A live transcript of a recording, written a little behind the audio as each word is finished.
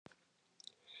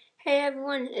Hey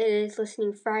everyone, it is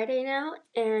Listening Friday now,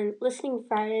 and Listening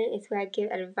Friday is where I give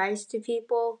advice to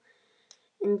people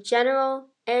in general,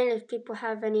 and if people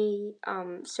have any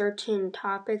certain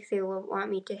topics they will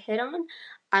want me to hit on,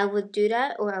 I would do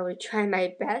that, or I would try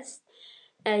my best.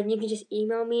 And you can just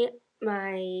email me.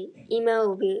 My email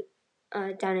will be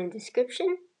down in the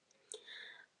description.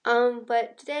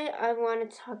 But today I want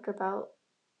to talk about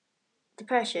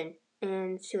depression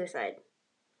and suicide.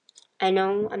 I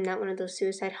know I'm not one of those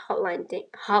suicide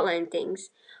hotline things,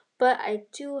 but I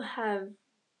do have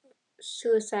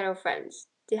suicidal friends.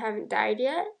 They haven't died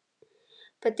yet,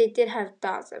 but they did have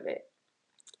thoughts of it.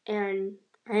 And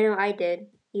I know I did.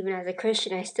 Even as a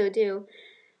Christian, I still do.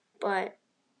 But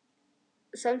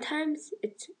sometimes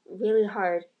it's really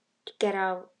hard to get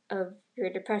out of your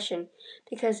depression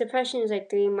because depression is like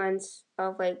 3 months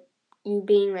of like you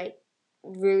being like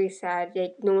really sad.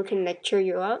 Like no one can like cheer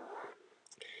you up.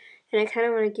 And I kind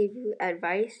of want to give you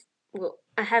advice. Well,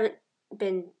 I haven't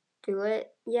been through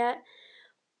it yet,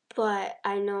 but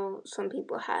I know some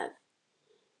people have.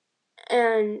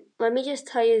 And let me just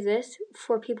tell you this,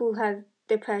 for people who have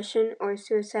depression or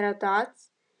suicidal thoughts,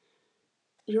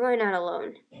 you are not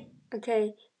alone.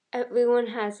 Okay? Everyone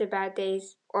has their bad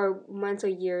days or months or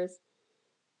years.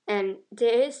 And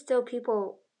there is still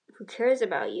people who cares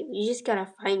about you. You just gotta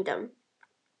find them.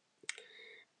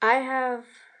 I have,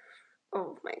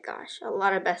 oh my gosh, a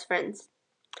lot of best friends.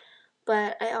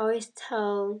 But I always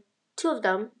tell two of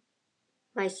them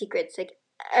my secrets, like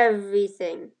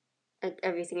everything. Like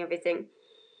everything.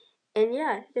 And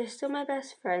yeah, they're still my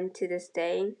best friend to this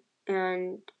day.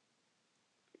 And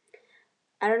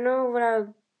I don't know what I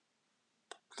would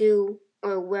do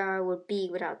or where I would be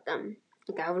without them.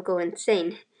 Like I would go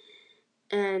insane.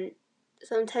 And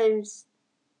sometimes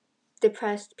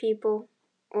depressed people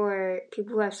or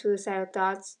people who have suicidal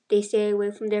thoughts, they stay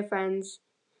away from their friends.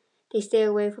 They stay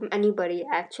away from anybody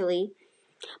actually.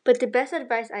 But the best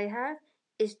advice I have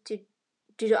is to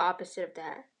do the opposite of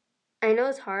that. I know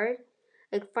it's hard.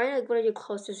 Like find like one of your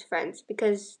closest friends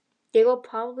because they will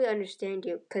probably understand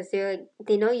you because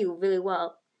they know you really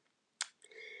well.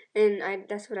 And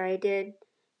that's what I did.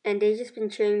 And they've just been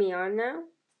cheering me on now.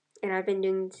 And I've been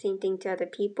doing the same thing to other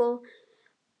people.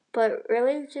 But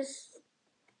really just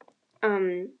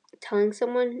telling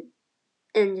someone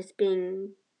and just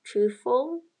being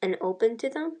truthful and open to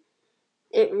them,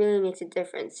 it really makes a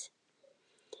difference.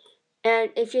 And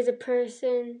if you're the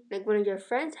person, like one of your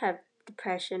friends have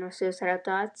depression or suicidal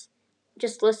thoughts,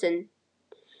 just listen.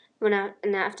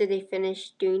 And after they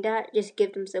finish doing that, just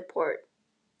give them support.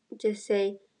 Just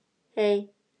say, hey,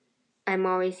 I'm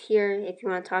always here. If you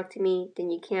want to talk to me,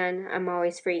 then you can. I'm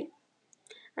always free.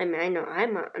 I mean, I know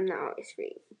I'm not always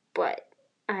free, but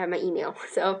I have my email,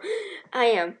 so I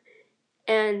am.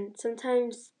 And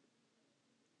sometimes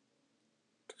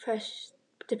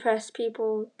depressed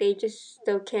people, they just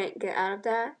still can't get out of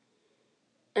that,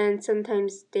 and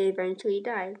sometimes they eventually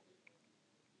die.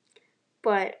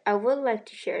 But I would like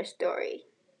to share a story.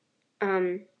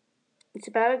 Um, it's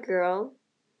about a girl.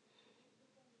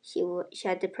 She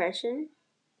had depression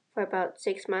for about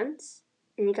 6 months,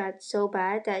 and it got so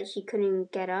bad that she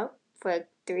couldn't get up for like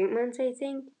 3 months, I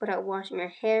think, without washing her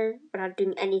hair, without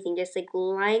doing anything, just like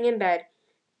lying in bed,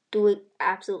 doing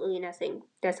absolutely nothing.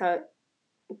 That's how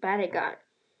bad it got.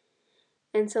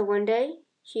 And so one day,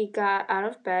 she got out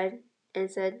of bed and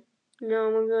said, no,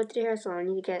 I'm gonna go to the hair salon. I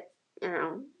need to get,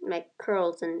 my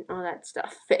curls and all that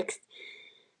stuff fixed.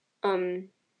 Um,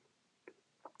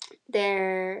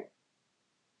 their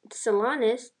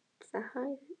salonist, is that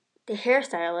how the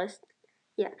hairstylist,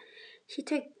 yeah, she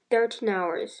took 13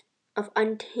 hours of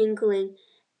untangling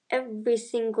every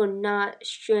single knot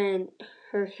strand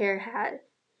her hair had.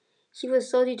 She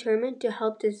was so determined to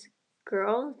help this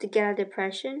girl to get out of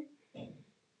depression.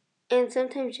 And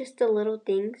sometimes just the little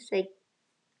things like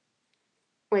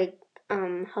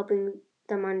helping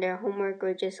them on their homework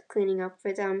or just cleaning up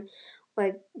for them,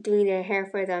 like doing their hair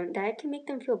for them, that can make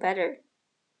them feel better.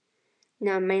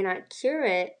 Now it might not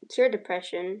cure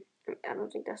depression. I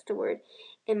don't think that's the word.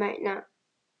 It might not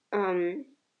um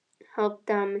help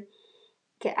them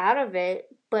get out of it,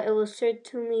 but it will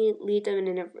certainly lead them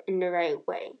in the right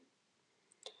way.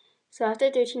 So after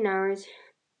 13 hours,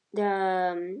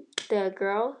 the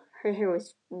girl, her hair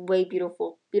was way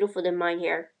beautiful than my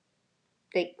hair.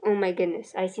 Like, oh my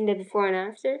goodness, I seen the before and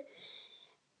after.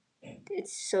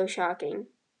 It's so shocking.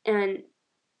 And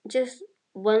just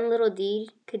one little deed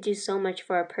could do so much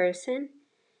for a person.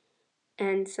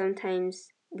 And sometimes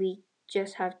we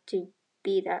just have to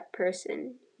be that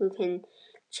person who can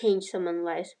change someone's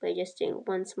life by just doing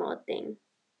one small thing.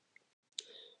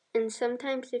 And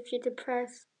sometimes if you're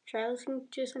depressed, try listening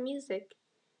to some music.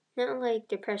 Not like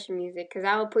depression music, because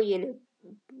that will put you in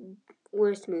a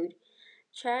worse mood.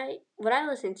 What I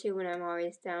listen to when I'm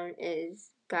always down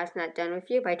is God's Not Done With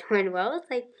You by Twain Wells.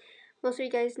 Like most of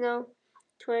you guys know,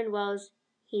 Twain Wells,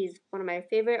 he's one of my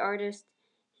favorite artists.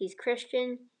 He's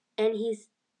Christian and he's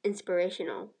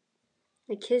inspirational.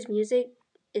 Like his music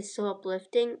is so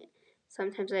uplifting.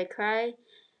 Sometimes I cry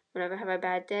whenever I have a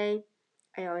bad day.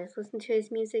 I always listen to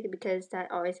his music because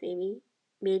that always made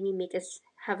me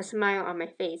have a smile on my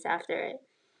face after it.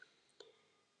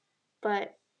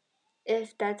 But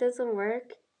if that doesn't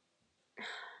work,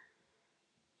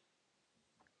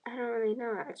 I don't really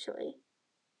know actually.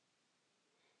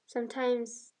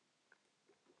 Sometimes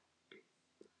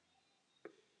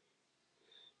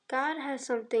God has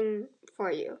something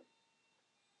for you.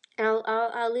 And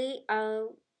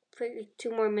I'll put 2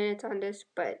 more minutes on this,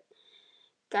 but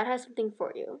God has something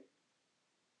for you.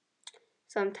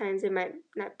 Sometimes it might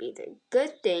not be the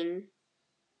good thing,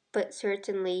 but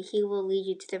certainly He will lead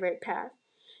you to the right path.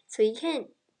 So you can't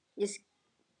just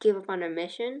give up on a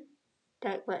mission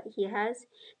that what He has.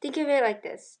 Think of it like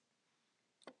this: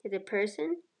 there's a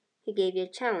person who gave you a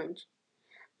challenge.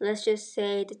 Let's just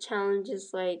say the challenge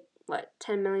is like what,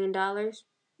 $10 million.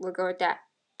 We'll go with that.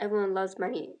 Everyone loves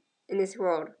money in this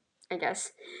world, I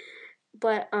guess.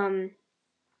 But and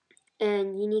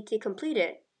you need to complete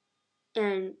it,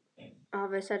 and all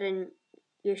of a sudden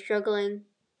you're struggling.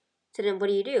 So then, what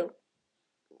do?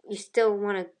 You still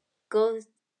want to go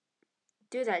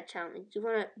do that challenge. You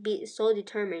want to be so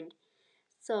determined.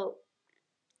 So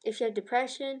if you have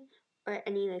depression or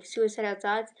any like suicidal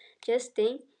thoughts, just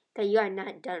think that you are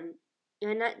not done.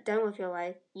 You're not done with your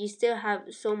life. You still have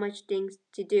so much things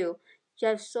to do. You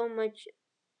have so much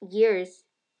years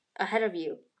ahead of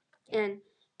you. And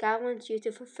God wants you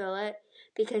to fulfill it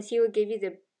because He will give you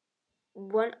the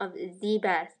one of the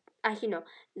best, actually no,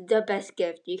 the best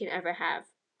gift you can ever have,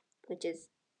 which is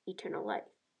eternal life.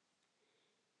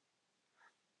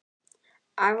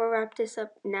 I will wrap this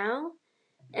up now.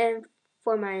 And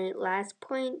for my last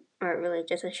point, or really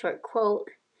just a short quote,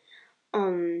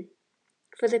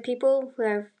 for the people who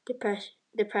have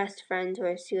depressed friends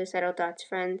or suicidal thoughts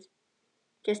friends,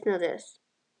 just know this: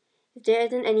 if there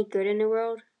isn't any good in the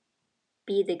world,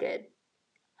 be the good.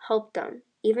 Help them.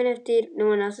 Even if no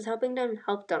one else is helping them,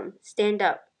 help them. Stand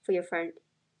up for your friend,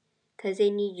 because they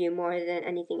need you more than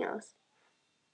anything else.